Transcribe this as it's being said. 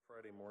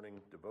Friday morning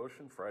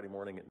devotion. Friday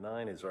morning at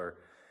 9 is our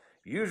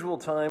usual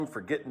time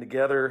for getting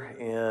together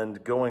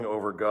and going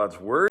over God's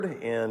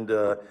Word. And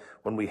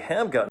when we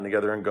have gotten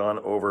together and gone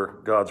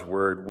over God's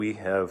Word, we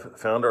have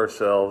found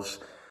ourselves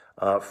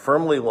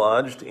firmly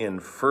lodged in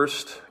 1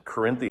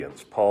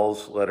 Corinthians,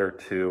 Paul's letter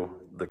to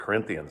the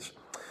Corinthians.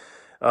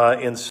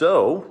 And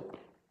so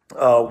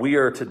we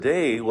are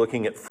today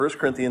looking at 1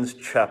 Corinthians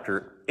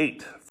chapter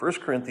 8. 1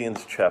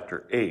 Corinthians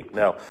chapter 8.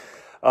 Now,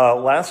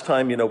 last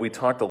time, we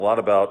talked a lot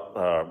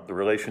about the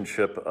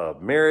relationship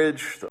of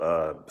marriage,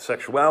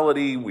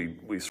 sexuality.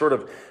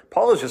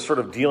 Paul is just sort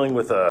of dealing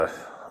with a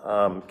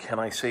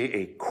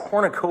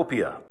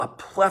cornucopia, a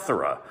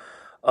plethora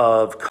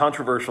of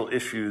controversial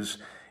issues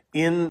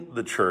in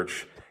the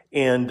church,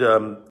 and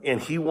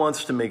he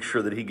wants to make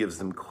sure that he gives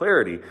them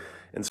clarity.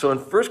 And so in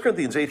 1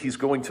 Corinthians 8, he's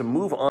going to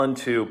move on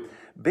to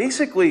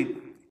basically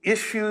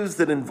issues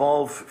that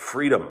involve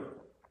freedom.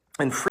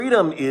 And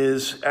freedom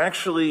is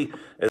actually,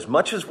 as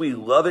much as we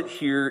love it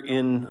here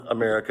in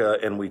America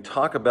and we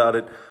talk about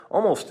it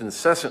almost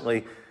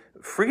incessantly,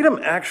 freedom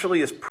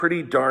actually is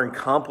pretty darn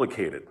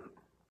complicated.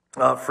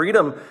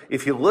 Freedom,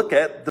 if you look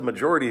at the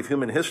majority of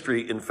human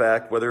history, in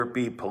fact, whether it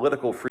be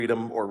political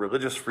freedom or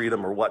religious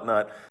freedom or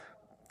whatnot,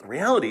 the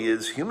reality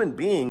is human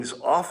beings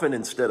often,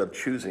 instead of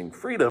choosing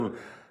freedom,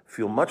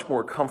 feel much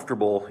more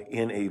comfortable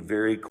in a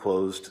very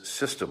closed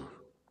system.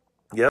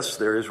 Yes,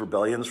 there is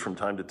rebellions from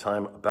time to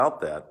time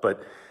about that,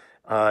 but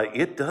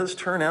it does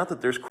turn out that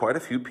there's quite a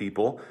few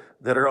people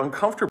that are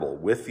uncomfortable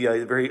with the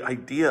very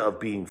idea of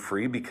being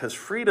free, because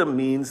freedom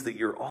means that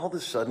you're all of a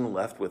sudden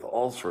left with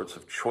all sorts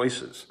of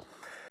choices.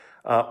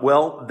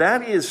 Well,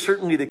 that is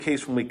certainly the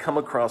case when we come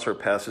across our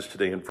passage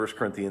today in 1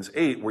 Corinthians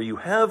 8, where you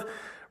have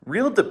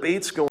real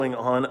debates going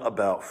on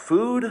about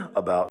food,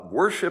 about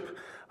worship,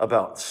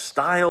 about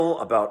style,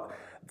 about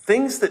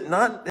things that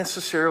aren't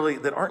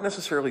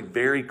necessarily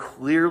very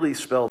clearly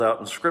spelled out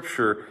in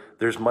Scripture.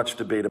 There's much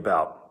debate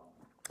about.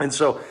 And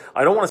so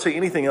I don't want to say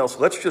anything else.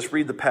 Let's just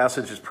read the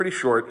passage. It's pretty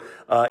short,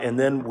 and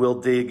then we'll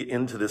dig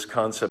into this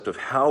concept of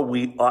how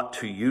we ought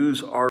to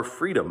use our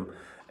freedom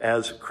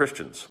as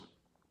Christians.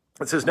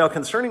 It says, "Now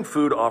concerning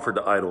food offered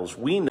to idols,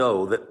 we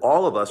know that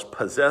all of us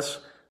possess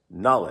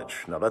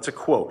knowledge." Now that's a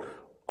quote.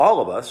 All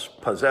of us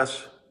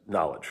possess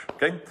knowledge,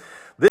 okay?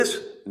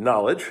 "This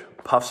knowledge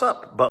puffs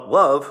up, but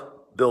love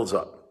builds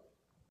up.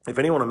 If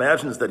anyone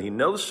imagines that he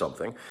knows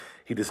something,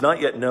 he does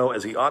not yet know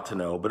as he ought to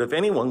know. But if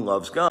anyone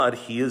loves God,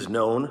 he is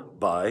known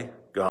by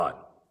God.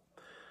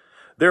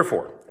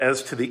 Therefore,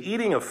 as to the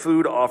eating of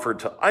food offered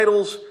to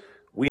idols,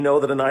 we know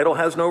that an idol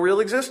has no real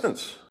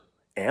existence,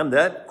 and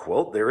that,"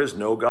 quote, "there is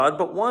no God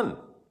but one.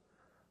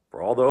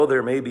 For although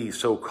there may be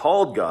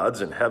so-called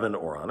gods in heaven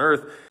or on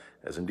earth,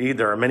 as indeed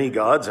there are many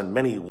gods and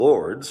many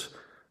lords,"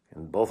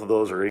 and both of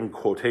those are in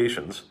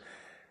quotations,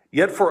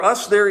 "yet for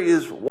us there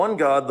is one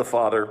God, the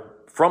Father,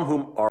 from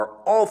whom are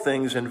all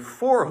things and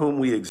for whom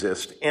we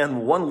exist,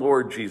 and one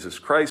Lord Jesus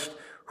Christ,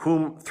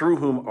 through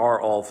whom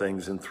are all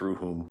things and through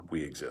whom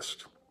we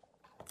exist.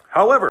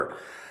 However,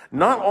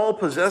 not all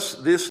possess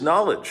this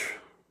knowledge,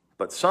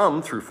 but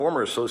some, through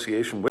former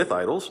association with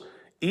idols,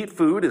 eat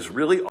food as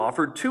really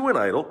offered to an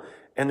idol,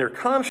 and their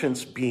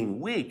conscience, being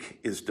weak,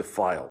 is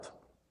defiled.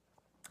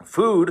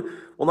 Food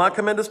will not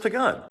commend us to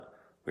God.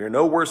 We are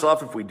no worse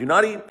off if we do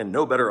not eat, and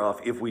no better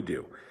off if we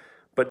do.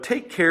 But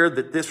take care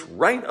that this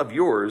right of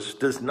yours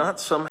does not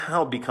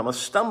somehow become a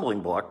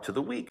stumbling block to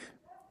the weak.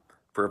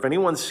 For if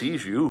anyone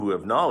sees you who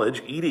have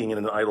knowledge eating in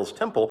an idol's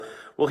temple,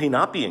 will he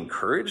not be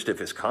encouraged if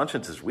his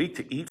conscience is weak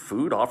to eat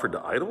food offered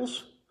to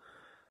idols?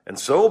 And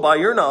so by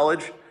your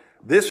knowledge,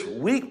 this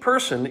weak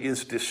person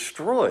is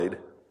destroyed,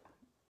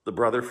 the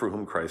brother for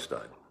whom Christ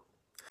died.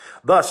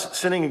 Thus,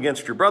 sinning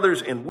against your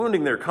brothers and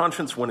wounding their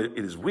conscience when it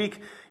is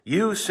weak,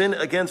 you sin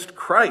against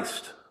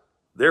Christ.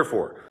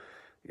 Therefore,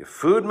 if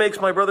food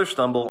makes my brother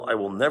stumble, I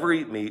will never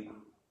eat meat,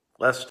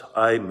 lest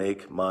I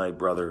make my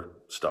brother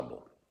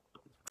stumble."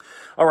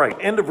 All right,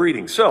 end of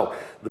reading. So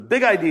the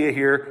big idea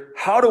here,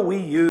 how do we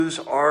use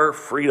our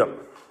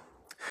freedom?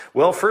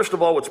 Well, first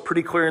of all, what's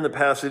pretty clear in the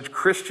passage,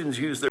 Christians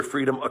use their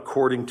freedom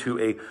according to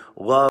a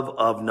love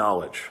of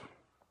knowledge.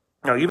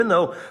 Now, even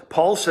though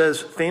Paul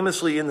says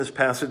famously in this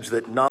passage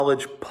that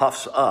knowledge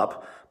puffs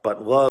up,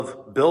 but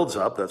love builds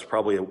up, that's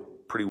probably a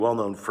pretty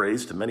well-known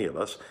phrase to many of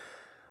us,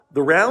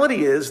 the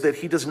reality is that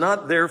he does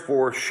not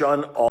therefore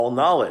shun all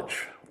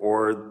knowledge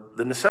or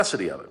the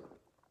necessity of it.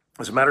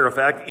 As a matter of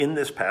fact, in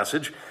this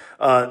passage,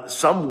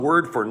 some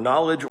word for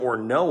knowledge or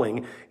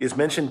knowing is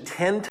mentioned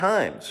 10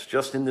 times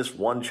just in this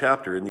one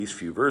chapter in these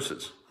few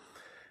verses.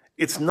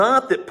 It's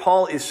not that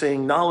Paul is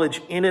saying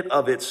knowledge in it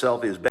of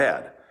itself is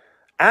bad.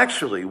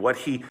 Actually, what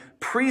he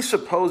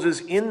presupposes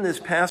in this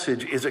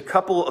passage is a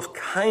couple of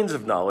kinds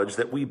of knowledge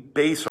that we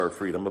base our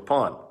freedom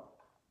upon.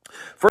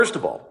 First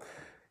of all,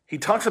 he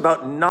talks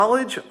about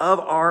knowledge of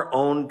our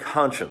own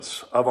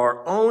conscience, of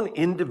our own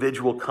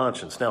individual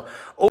conscience. Now,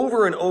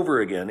 over and over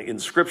again in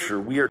Scripture,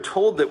 we are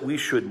told that we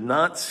should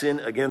not sin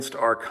against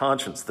our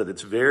conscience, that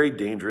it's very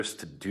dangerous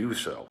to do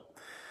so.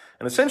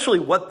 And essentially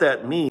what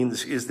that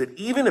means is that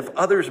even if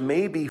others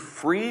may be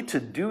free to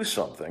do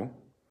something,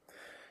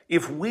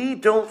 if we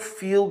don't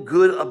feel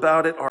good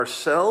about it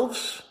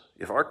ourselves,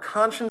 if our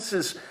conscience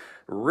is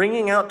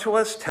ringing out to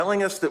us,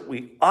 telling us that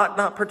we ought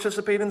not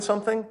participate in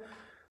something,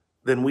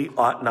 then we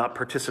ought not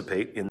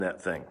participate in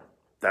that thing.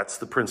 That's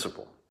the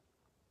principle.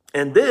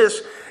 And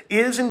this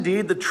is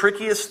indeed the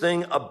trickiest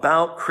thing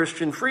about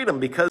Christian freedom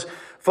because,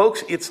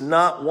 folks, it's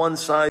not one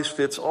size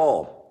fits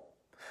all.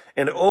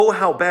 And oh,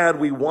 how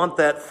bad we want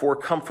that for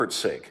comfort's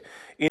sake.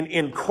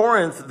 In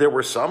Corinth, there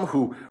were some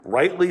who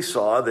rightly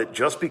saw that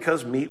just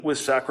because meat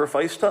was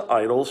sacrificed to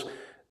idols,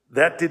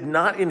 that did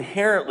not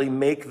inherently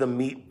make the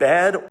meat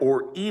bad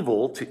or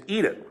evil to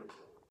eat it.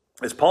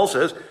 As Paul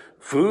says,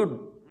 food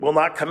will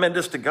not commend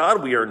us to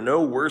God. We are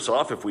no worse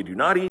off if we do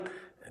not eat,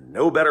 and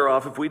no better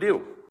off if we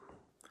do.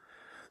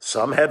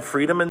 Some had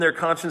freedom in their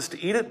conscience to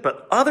eat it,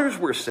 but others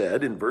were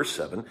said, in verse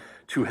 7,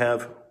 to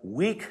have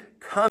weak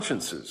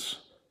consciences.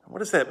 What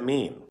does that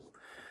mean?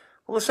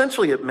 Well,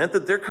 essentially, it meant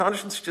that their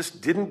conscience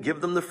just didn't give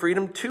them the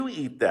freedom to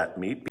eat that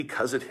meat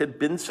because it had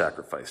been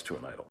sacrificed to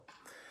an idol.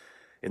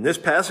 In this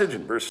passage,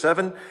 in verse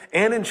 7,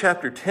 and in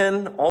chapter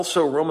 10,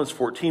 also Romans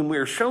 14, we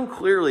are shown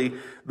clearly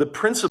the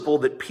principle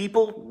that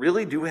people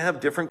really do have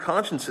different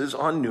consciences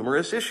on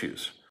numerous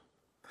issues.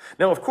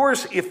 Now, of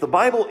course, if the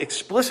Bible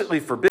explicitly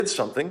forbids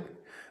something,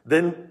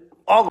 then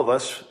all of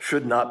us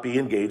should not be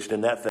engaged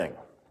in that thing.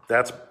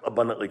 That's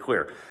abundantly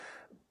clear.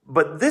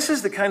 But this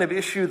is the kind of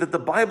issue that the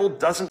Bible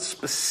doesn't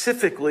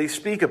specifically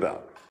speak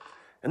about.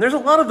 And there's a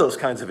lot of those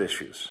kinds of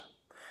issues.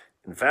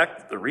 In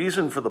fact, the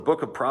reason for the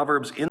book of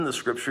Proverbs in the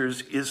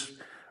scriptures is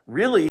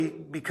really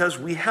because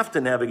we have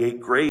to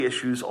navigate gray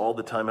issues all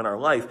the time in our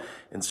life.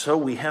 And so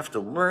we have to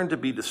learn to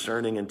be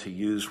discerning and to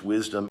use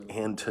wisdom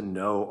and to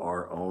know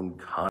our own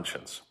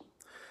conscience.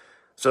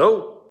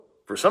 So,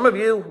 for some of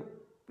you,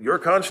 your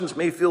conscience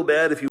may feel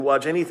bad if you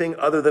watch anything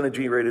other than a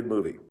G-rated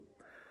movie.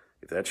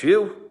 If that's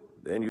you,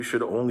 then you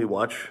should only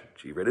watch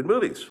G-rated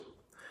movies.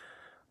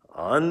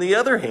 On the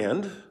other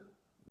hand,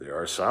 there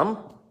are some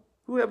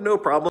who have no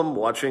problem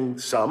watching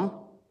some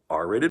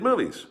R-rated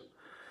movies,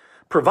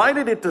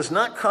 provided it does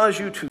not cause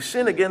you to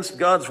sin against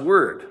God's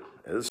word.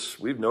 As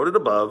we've noted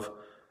above,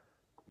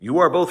 you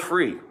are both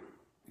free.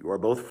 You are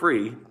both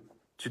free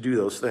to do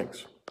those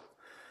things.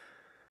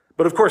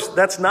 But of course,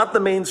 that's not the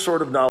main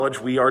sort of knowledge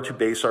we are to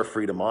base our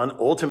freedom on.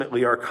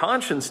 Ultimately, our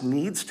conscience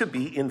needs to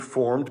be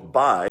informed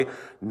by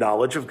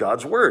knowledge of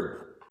God's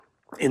word.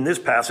 In this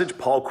passage,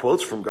 Paul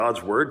quotes from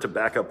God's word to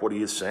back up what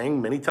he is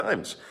saying many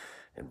times.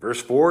 In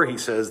verse 4, he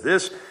says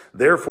this,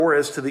 "Therefore,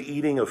 as to the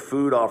eating of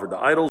food offered to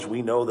idols,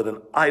 we know that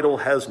an idol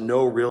has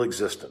no real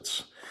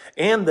existence."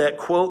 And that,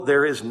 quote,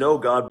 "there is no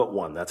God but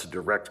one." That's a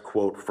direct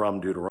quote from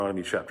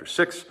Deuteronomy chapter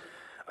 6.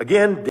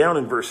 Again, down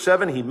in verse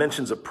 7, he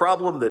mentions a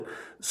problem that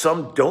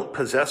some don't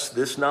possess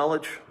this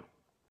knowledge.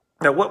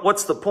 Now,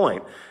 what's the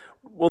point?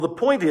 Well, the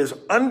point is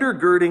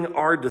undergirding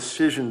our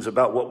decisions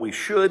about what we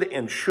should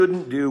and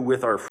shouldn't do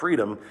with our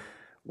freedom,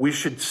 we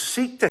should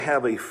seek to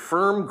have a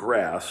firm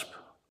grasp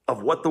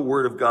of what the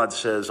Word of God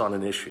says on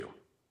an issue.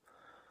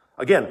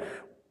 Again,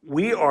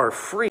 we are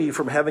free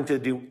from having to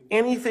do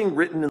anything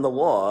written in the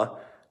law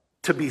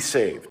to be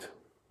saved.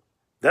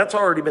 That's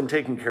already been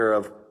taken care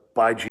of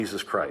by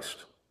Jesus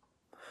Christ.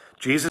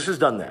 Jesus has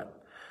done that.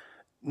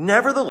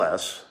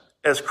 Nevertheless,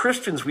 as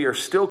Christians, we are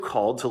still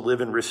called to live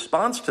in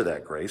response to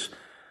that grace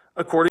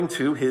according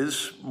to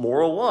his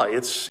moral law.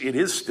 It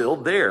is still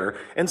there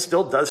and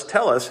still does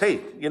tell us,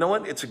 hey, you know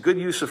what? It's a good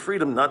use of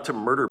freedom not to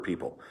murder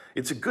people.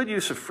 It's a good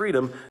use of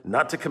freedom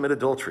not to commit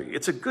adultery.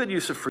 It's a good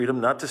use of freedom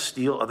not to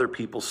steal other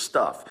people's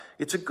stuff.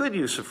 It's a good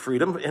use of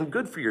freedom and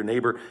good for your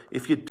neighbor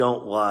if you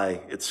don't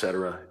lie,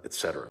 etc.,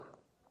 etc.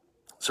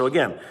 So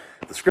again,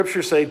 the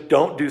scriptures say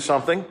don't do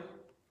something,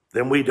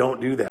 then we don't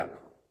do that.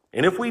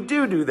 And if we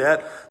do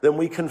that, then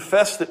we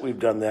confess that we've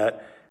done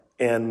that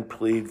and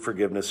plead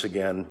forgiveness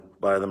again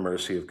by the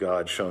mercy of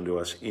God shown to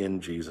us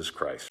in Jesus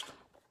Christ.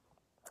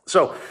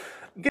 So,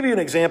 I'll give you an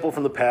example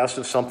from the past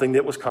of something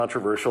that was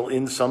controversial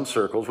in some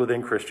circles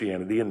within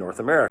Christianity in North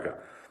America.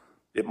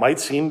 It might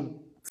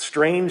seem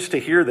strange to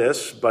hear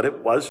this, but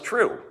it was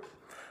true.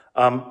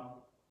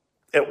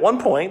 At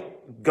one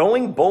point,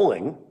 going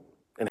bowling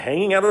and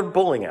hanging out at a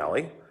bowling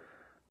alley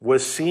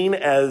was seen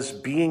as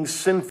being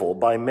sinful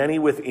by many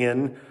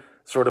within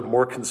sort of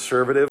more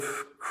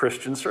conservative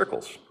Christian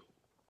circles.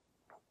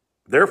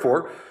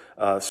 Therefore,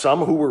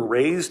 some who were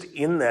raised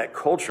in that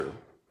culture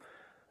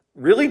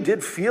really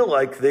did feel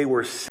like they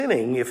were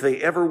sinning if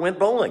they ever went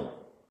bowling.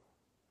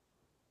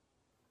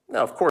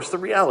 Now, of course, the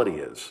reality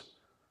is,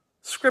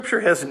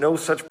 Scripture has no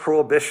such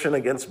prohibition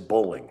against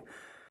bowling,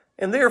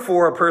 and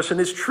therefore a person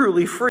is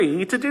truly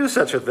free to do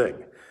such a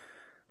thing.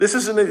 This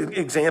is an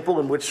example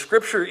in which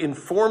Scripture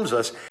informs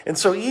us, and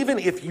so even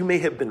if you may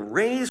have been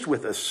raised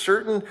with a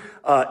certain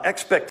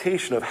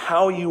expectation of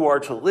how you are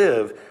to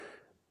live,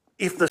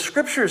 if the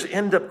Scriptures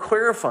end up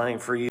clarifying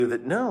for you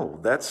that no,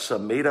 that's a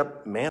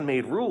made-up,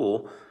 man-made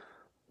rule,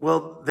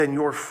 well, then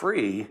you're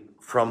free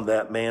from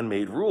that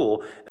man-made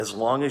rule as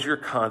long as your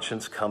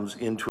conscience comes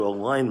into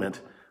alignment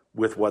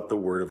with what the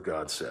Word of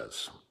God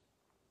says.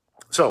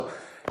 So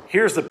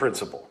here's the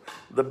principle,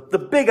 the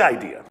big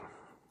idea.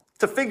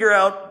 To figure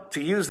out,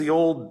 to use the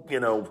old,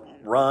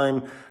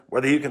 rhyme,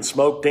 whether you can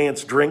smoke,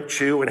 dance, drink,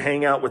 chew, and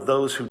hang out with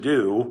those who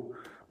do,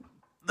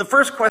 the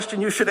first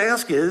question you should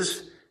ask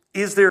is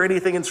there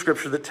anything in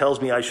Scripture that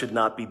tells me I should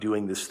not be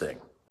doing this thing?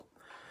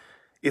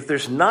 If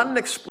there's not an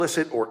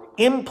explicit or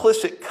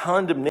implicit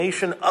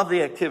condemnation of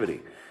the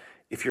activity,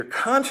 if your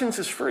conscience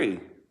is free,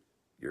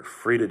 you're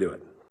free to do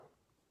it.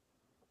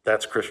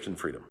 That's Christian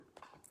freedom.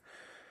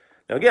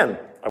 Now again,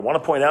 I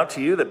want to point out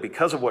to you that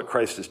because of what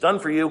Christ has done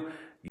for you,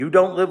 you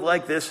don't live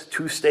like this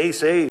to stay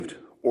saved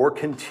or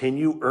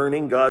continue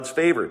earning God's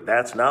favor.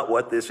 That's not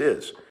what this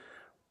is.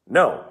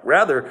 No,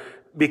 rather,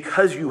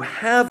 because you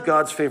have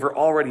God's favor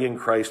already in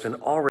Christ and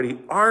already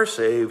are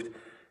saved,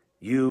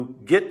 you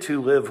get to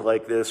live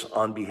like this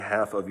on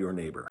behalf of your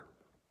neighbor.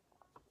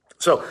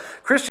 So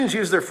Christians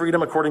use their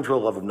freedom according to a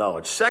love of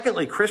knowledge.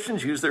 Secondly,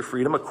 Christians use their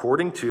freedom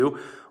according to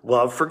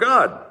love for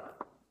God.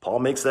 Paul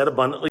makes that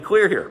abundantly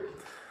clear here.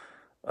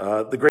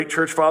 The great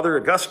church father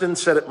Augustine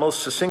said it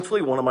most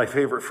succinctly, one of my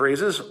favorite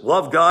phrases,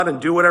 love God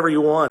and do whatever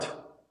you want.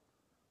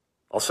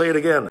 I'll say it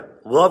again,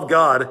 love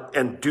God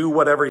and do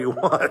whatever you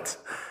want.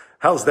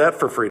 How's that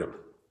for freedom?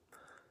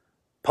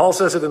 Paul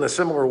says it in a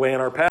similar way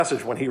in our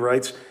passage when he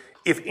writes,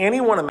 if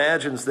anyone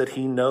imagines that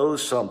he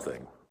knows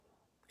something,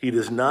 he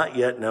does not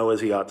yet know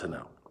as he ought to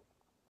know.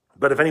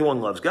 But if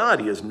anyone loves God,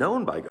 he is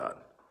known by God.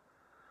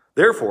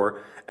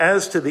 Therefore,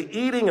 as to the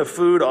eating of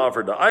food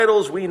offered to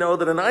idols, we know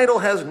that an idol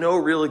has no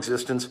real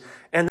existence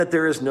and that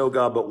there is no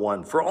God but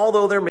one. For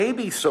although there may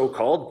be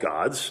so-called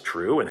gods,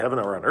 true, in heaven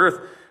or on earth,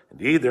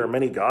 indeed there are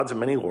many gods and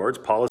many lords.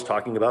 Paul is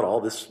talking about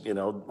all this,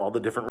 all the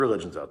different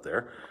religions out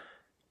there.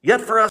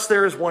 Yet for us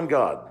there is one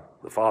God,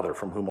 the Father,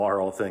 from whom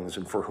are all things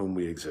and for whom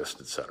we exist,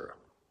 etc.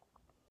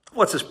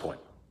 What's his point?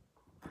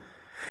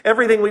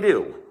 Everything we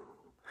do,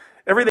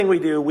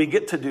 we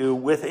get to do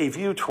with a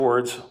view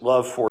towards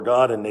love for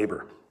God and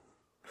neighbor.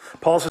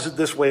 Paul says it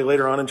this way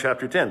later on in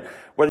chapter 10.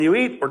 Whether you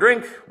eat or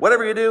drink,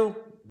 whatever you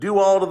do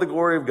all to the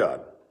glory of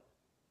God.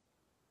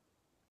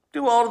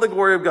 Do all to the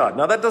glory of God.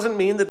 Now, that doesn't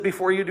mean that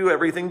before you do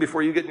everything,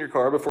 before you get in your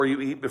car, before you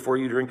eat, before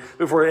you drink,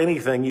 before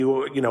anything,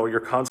 you're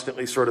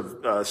constantly sort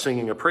of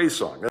singing a praise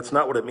song. That's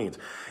not what it means.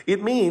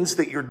 It means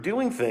that you're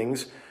doing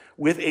things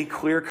with a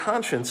clear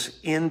conscience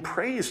in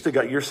praise to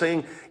God. You're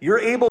saying, you're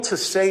able to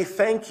say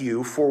thank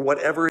you for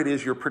whatever it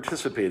is you're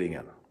participating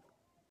in.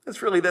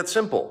 It's really that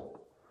simple.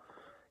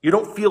 You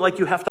don't feel like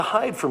you have to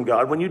hide from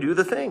God when you do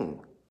the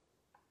thing.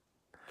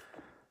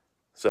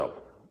 So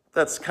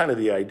that's kind of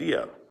the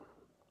idea.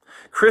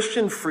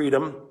 Christian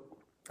freedom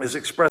is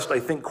expressed, I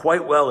think,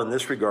 quite well in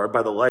this regard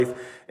by the life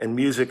and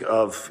music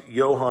of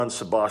Johann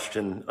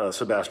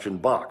Sebastian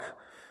Bach.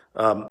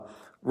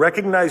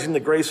 Recognizing the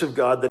grace of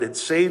God that had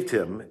saved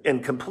him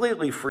and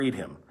completely freed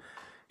him,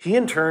 he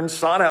in turn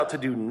sought out to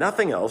do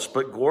nothing else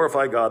but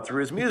glorify God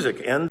through his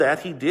music, and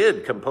that he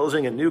did,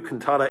 composing a new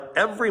cantata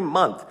every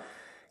month.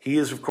 He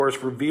is, of course,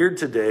 revered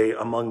today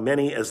among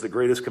many as the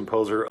greatest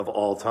composer of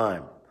all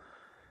time.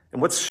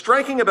 And what's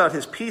striking about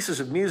his pieces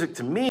of music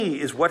to me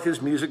is what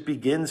his music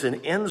begins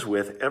and ends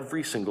with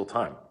every single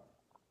time.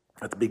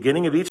 At the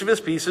beginning of each of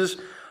his pieces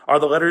are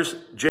the letters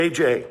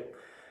JJ.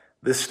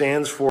 This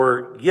stands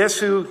for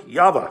Jesu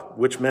Java,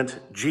 which meant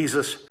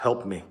Jesus,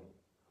 help me.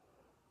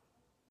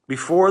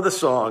 Before the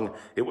song,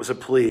 it was a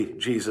plea,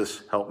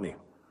 Jesus, help me.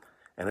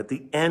 And at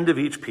the end of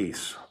each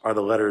piece are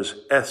the letters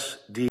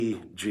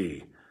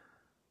SDG,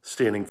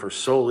 standing for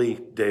Soli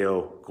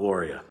Deo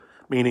Gloria,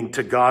 meaning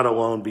to God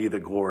alone be the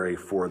glory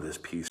for this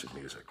piece of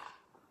music.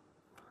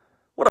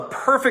 What a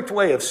perfect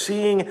way of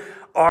seeing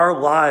our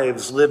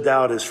lives lived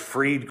out as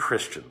freed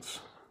Christians.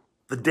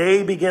 The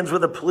day begins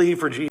with a plea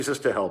for Jesus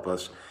to help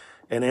us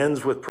and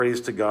ends with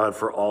praise to God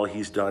for all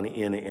he's done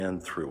in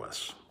and through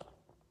us.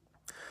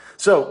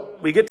 So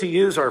we get to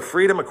use our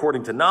freedom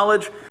according to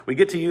knowledge. We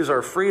get to use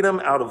our freedom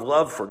out of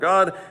love for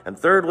God. And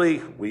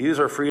thirdly, we use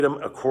our freedom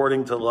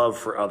according to love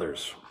for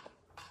others.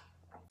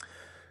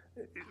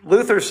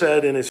 Luther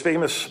said in his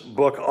famous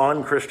book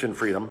on Christian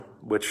freedom,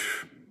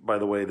 which, by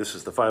the way, this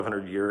is the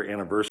 500-year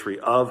anniversary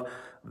of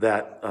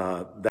that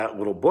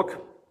little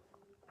book.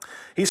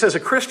 He says, a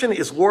Christian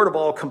is Lord of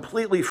all,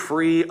 completely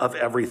free of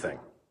everything.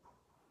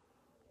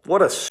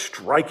 What a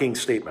striking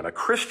statement. A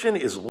Christian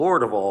is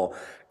Lord of all,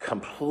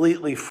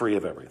 completely free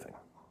of everything.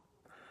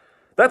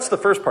 That's the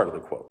first part of the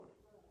quote.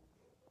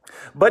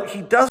 But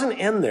he doesn't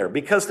end there,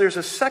 because there's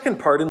a second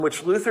part in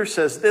which Luther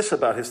says this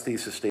about his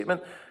thesis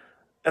statement.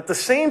 At the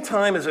same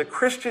time as a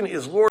Christian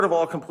is Lord of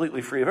all,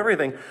 completely free of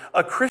everything,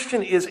 a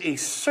Christian is a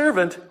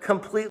servant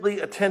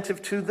completely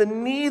attentive to the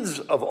needs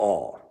of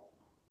all.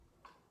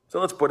 So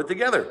let's put it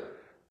together.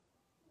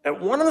 At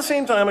one and the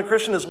same time, a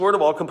Christian is Lord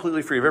of all,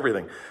 completely free of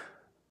everything.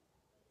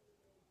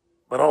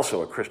 But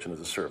also a Christian is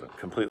a servant,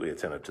 completely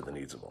attentive to the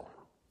needs of all.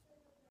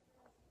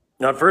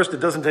 Now, at first, it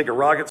doesn't take a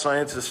rocket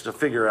scientist to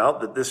figure out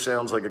that this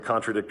sounds like a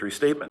contradictory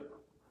statement.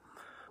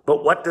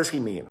 But what does he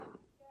mean?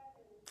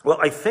 Well,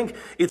 I think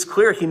it's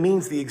clear he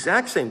means the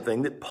exact same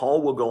thing that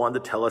Paul will go on to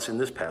tell us in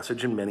this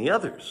passage and many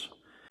others.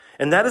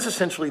 And that is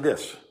essentially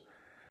this.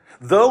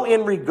 Though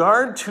in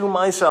regard to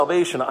my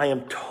salvation, I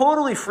am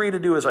totally free to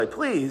do as I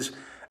please,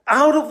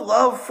 out of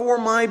love for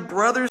my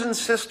brothers and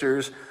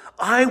sisters,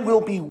 I will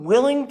be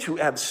willing to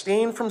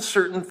abstain from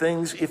certain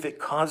things if it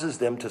causes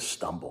them to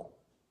stumble.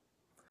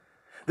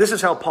 This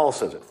is how Paul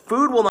says it.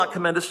 Food will not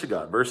commend us to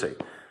God. Verse 8.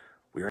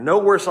 We are no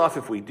worse off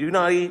if we do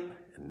not eat,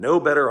 and no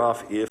better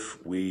off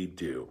if we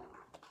do.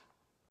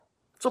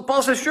 So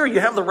Paul says, sure, you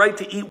have the right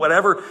to eat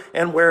whatever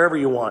and wherever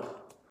you want.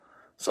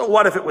 So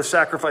what if it was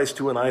sacrificed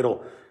to an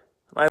idol?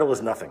 An idol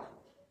is nothing.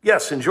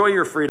 Yes, enjoy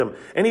your freedom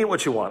and eat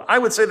what you want. I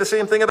would say the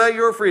same thing about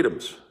your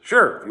freedoms.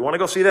 Sure, if you want to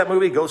go see that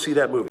movie, go see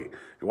that movie.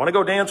 If you want to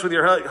go dance with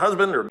your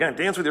husband or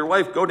dance with your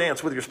wife, go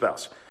dance with your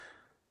spouse.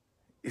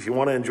 If you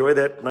want to enjoy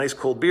that nice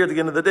cold beer at the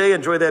end of the day,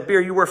 enjoy that beer.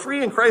 You are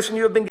free in Christ and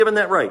you have been given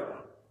that right.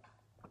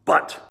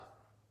 But,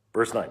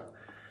 verse 9,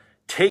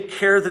 take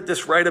care that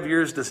this right of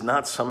yours does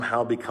not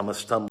somehow become a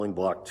stumbling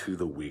block to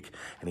the weak.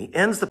 And he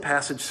ends the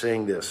passage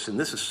saying this, and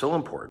this is so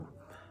important.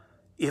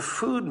 If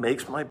food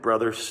makes my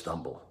brother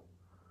stumble,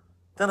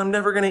 then I'm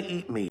never going to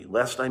eat meat,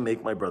 lest I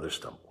make my brother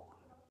stumble.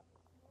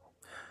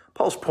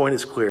 Paul's point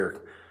is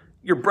clear.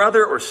 Your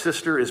brother or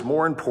sister is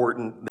more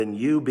important than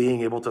you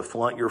being able to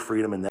flaunt your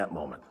freedom in that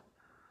moment.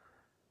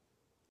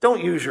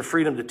 Don't use your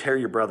freedom to tear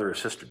your brother or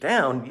sister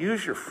down.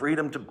 Use your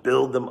freedom to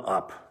build them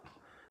up.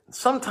 And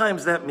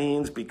sometimes that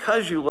means,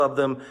 because you love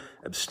them,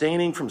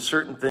 abstaining from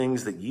certain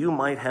things that you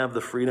might have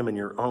the freedom in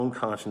your own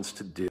conscience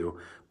to do,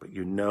 but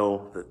you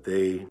know that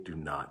they do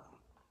not.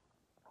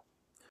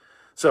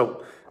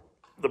 So,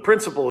 the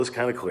principle is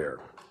kind of clear.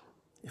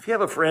 If you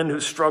have a friend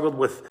who's struggled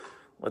with,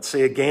 let's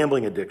say, a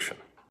gambling addiction,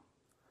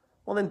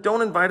 well, then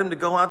don't invite him to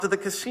go out to the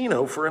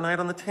casino for a night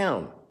on the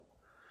town.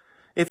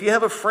 If you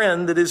have a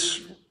friend that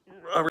is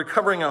a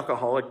recovering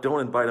alcoholic,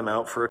 don't invite him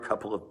out for a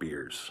couple of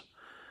beers.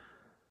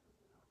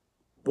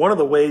 One of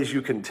the ways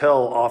you can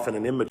tell often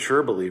an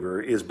immature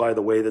believer is by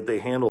the way that they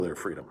handle their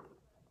freedom.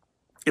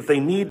 If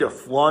they need to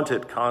flaunt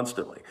it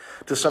constantly,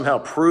 to somehow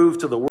prove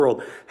to the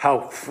world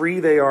how free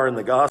they are in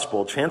the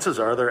gospel, chances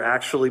are they're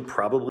actually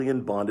probably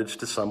in bondage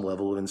to some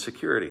level of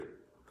insecurity.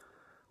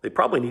 They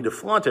probably need to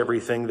flaunt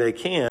everything they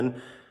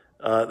can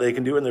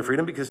do in their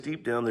freedom, because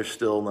deep down they're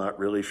still not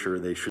really sure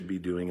they should be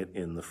doing it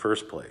in the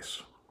first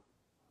place.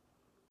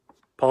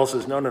 Paul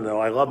says, no,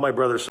 I love my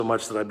brother so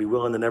much that I'd be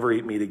willing to never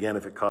eat meat again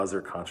if it caused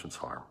their conscience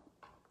harm.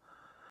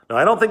 Now,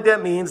 I don't think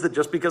that means that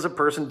just because a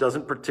person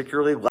doesn't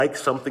particularly like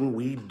something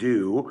we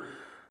do,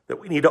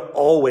 that we need to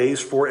always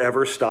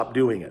forever stop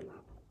doing it.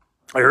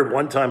 I heard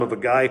one time of a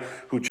guy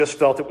who just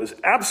felt it was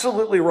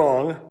absolutely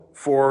wrong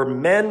for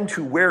men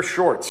to wear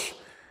shorts,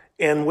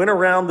 and went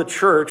around the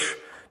church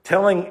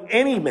telling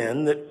any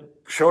men that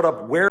showed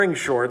up wearing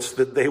shorts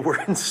that they were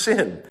in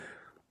sin.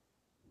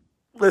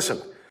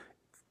 Listen,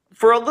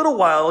 for a little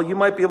while, you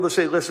might be able to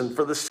say, listen,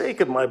 for the sake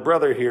of my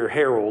brother here,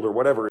 Harold, or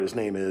whatever his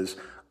name is,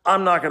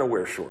 I'm not going to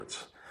wear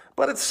shorts.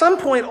 But at some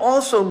point,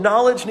 also,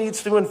 knowledge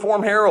needs to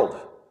inform Harold.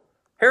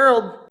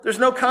 Harold, there's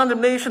no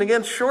condemnation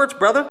against shorts,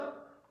 brother.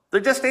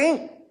 There just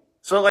ain't.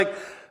 So,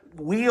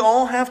 we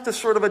all have to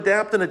sort of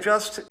adapt and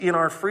adjust in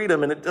our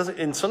freedom, and it doesn't.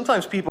 And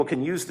sometimes people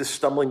can use this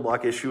stumbling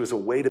block issue as a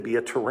way to be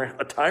a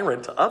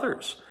tyrant to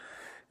others.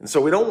 And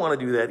so we don't want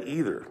to do that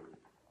either.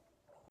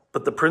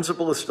 But the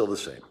principle is still the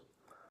same.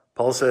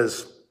 Paul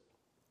says,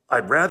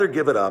 I'd rather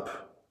give it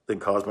up than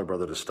cause my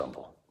brother to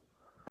stumble.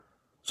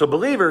 So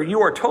believer,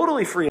 you are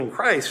totally free in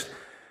Christ.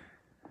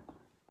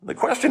 The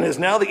question is,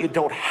 now that you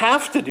don't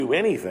have to do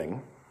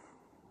anything,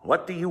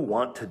 what do you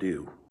want to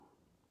do?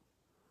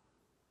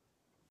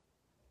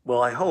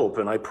 Well, I hope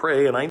and I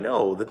pray and I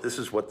know that this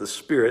is what the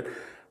Spirit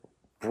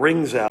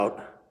brings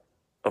out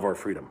of our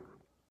freedom.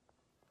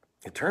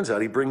 It turns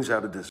out he brings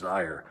out a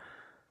desire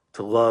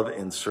to love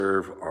and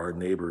serve our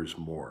neighbors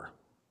more.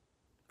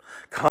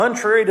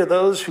 Contrary to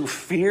those who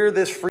fear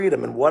this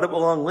freedom and what it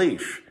will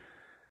unleash,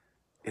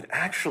 it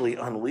actually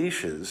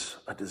unleashes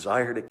a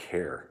desire to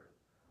care.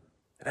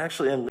 It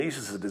actually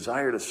unleashes a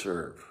desire to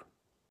serve.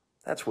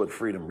 That's what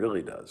freedom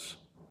really does.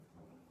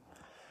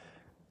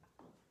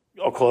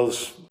 I'll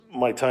close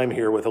my time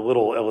here with a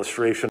little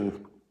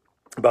illustration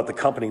about the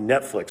company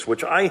Netflix,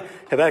 which I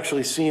have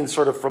actually seen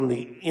sort of from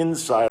the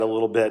inside a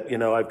little bit. You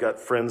know, I've got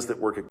friends that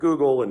work at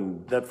Google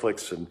and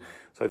Netflix, and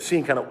so I've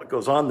seen kind of what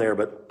goes on there.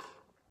 But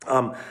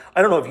I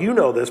don't know if you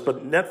know this,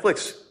 but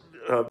Netflix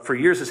for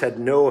years has had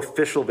no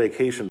official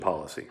vacation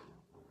policy.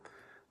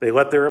 They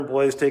let their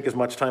employees take as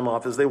much time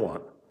off as they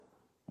want,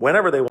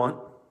 whenever they want,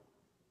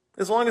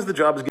 as long as the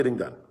job is getting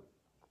done.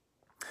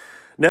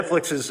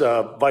 Netflix's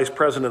vice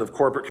president of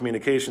corporate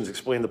communications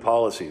explained the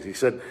policies. He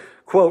said,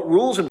 quote,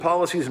 rules and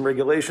policies and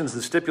regulations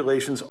and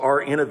stipulations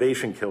are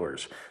innovation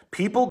killers.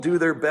 People do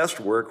their best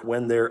work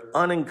when they're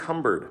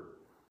unencumbered.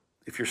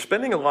 If you're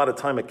spending a lot of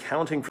time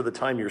accounting for the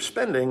time you're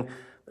spending,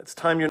 that's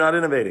time you're not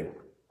innovating.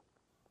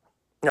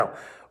 Now,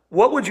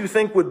 what would you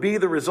think would be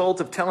the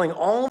result of telling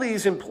all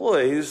these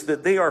employees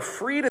that they are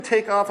free to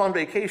take off on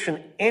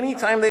vacation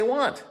anytime they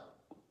want?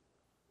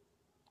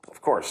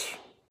 of course.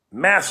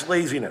 Mass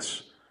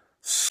laziness,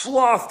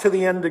 sloth to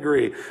the nth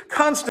degree,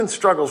 constant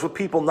struggles with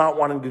people not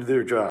wanting to do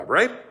their job,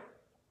 right?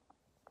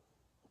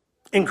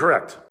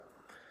 Incorrect.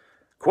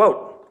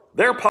 Quote,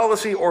 their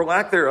policy or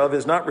lack thereof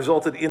has not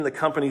resulted in the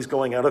companies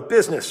going out of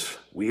business.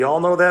 We all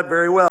know that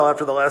very well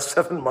after the last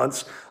 7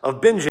 months of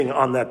binging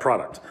on that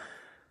product.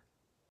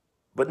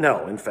 But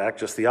no, in fact,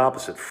 just the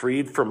opposite.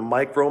 Freed from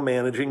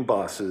micromanaging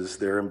bosses,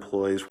 their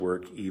employees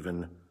work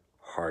even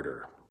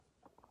harder.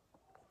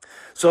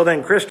 So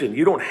then, Christian,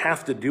 you don't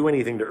have to do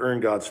anything to earn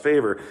God's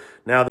favor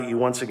now that you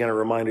once again are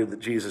reminded that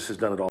Jesus has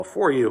done it all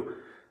for you.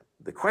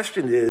 The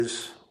question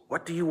is,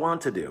 what do you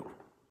want to do?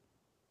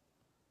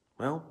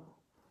 Well,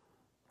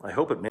 I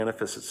hope it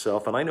manifests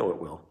itself, and I know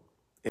it will,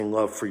 in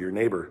love for your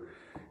neighbor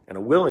and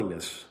a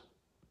willingness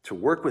to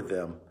work with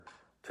them,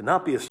 to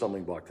not be a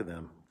stumbling block to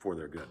them for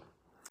their good.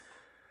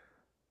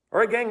 All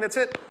right, gang, that's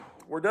it.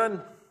 We're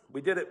done.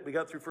 We did it. We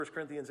got through 1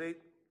 Corinthians 8.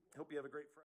 Hope you have a great Friday.